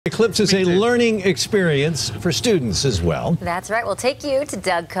Eclipse is a learning experience for students as well. That's right. We'll take you to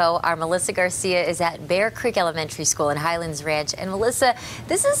Dougco. Our Melissa Garcia is at Bear Creek Elementary School in Highlands Ranch. And Melissa,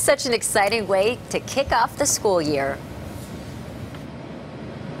 this is such an exciting way to kick off the school year.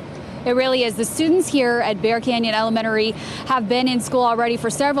 It really is. The students here at Bear Canyon Elementary have been in school already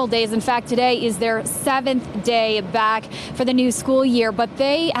for several days. In fact, today is their 7th day back for the new school year, but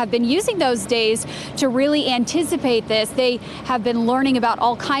they have been using those days to really anticipate this. They have been learning about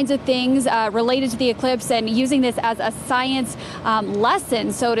all kinds of things related to the eclipse and using this as a science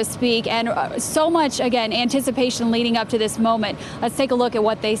lesson, so to speak, and so much, again, anticipation leading up to this moment. Let's take a look at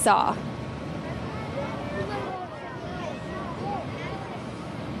what they saw.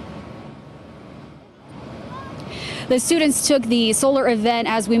 The students took the solar event,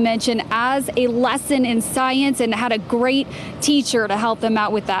 as we mentioned, as a lesson in science and had a great teacher to help them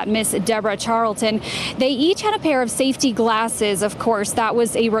out with that, Miss Deborah Charlton. They each had a pair of safety glasses, of course. That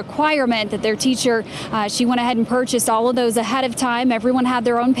was a requirement that their teacher, she went ahead and purchased all of those ahead of time. Everyone had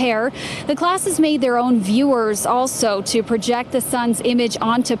their own pair. The classes made their own viewers also to project the sun's image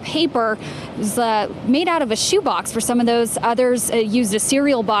onto paper. It was made out of a shoebox for some of those. Others used a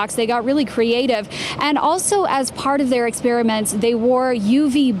cereal box. They got really creative. And also, as part of their experiments, they wore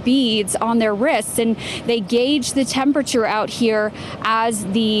UV beads on their wrists, and they gauged the temperature out here as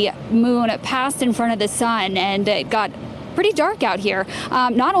the moon passed in front of the sun, and it got pretty dark out here.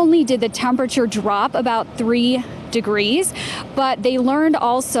 Not only did the temperature drop about 3 degrees, but they learned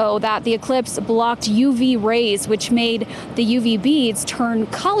also that the eclipse blocked UV rays, which made the UV beads turn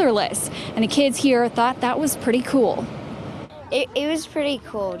colorless. And the kids here thought that was pretty cool. It was pretty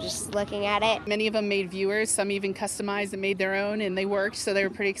cool just looking at it. Many of them made viewers, some even customized and made their own, and they worked, so they were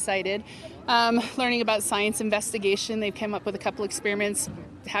pretty excited. Learning about science investigation, they've come up with a couple experiments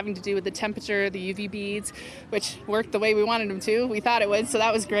having to do with the temperature, the UV beads, which worked the way we wanted them to. We thought it would, so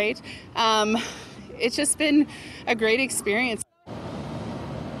that was great. It's just been a great experience.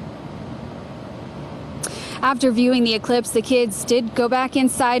 After viewing the eclipse, the kids did go back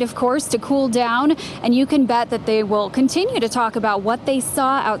inside, of course, to cool down, and you can bet that they will continue to talk about what they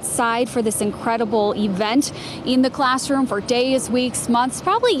saw outside for this incredible event in the classroom for days, weeks, months,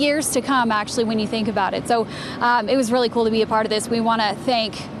 probably years to come, actually, when you think about it. So it was really cool to be a part of this. We want to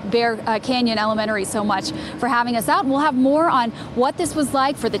thank Bear Canyon Elementary so much for having us out. And we'll have more on what this was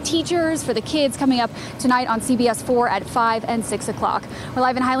like for the teachers, for the kids, coming up tonight on CBS 4 at 5 and 6 o'clock. We're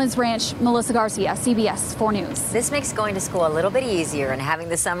live in Highlands Ranch. Melissa Garcia, CBS 4 News. This makes going to school a little bit easier and having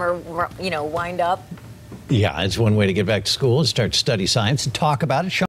the summer, wind up. Yeah, it's one way to get back to school and start to study science and talk about it.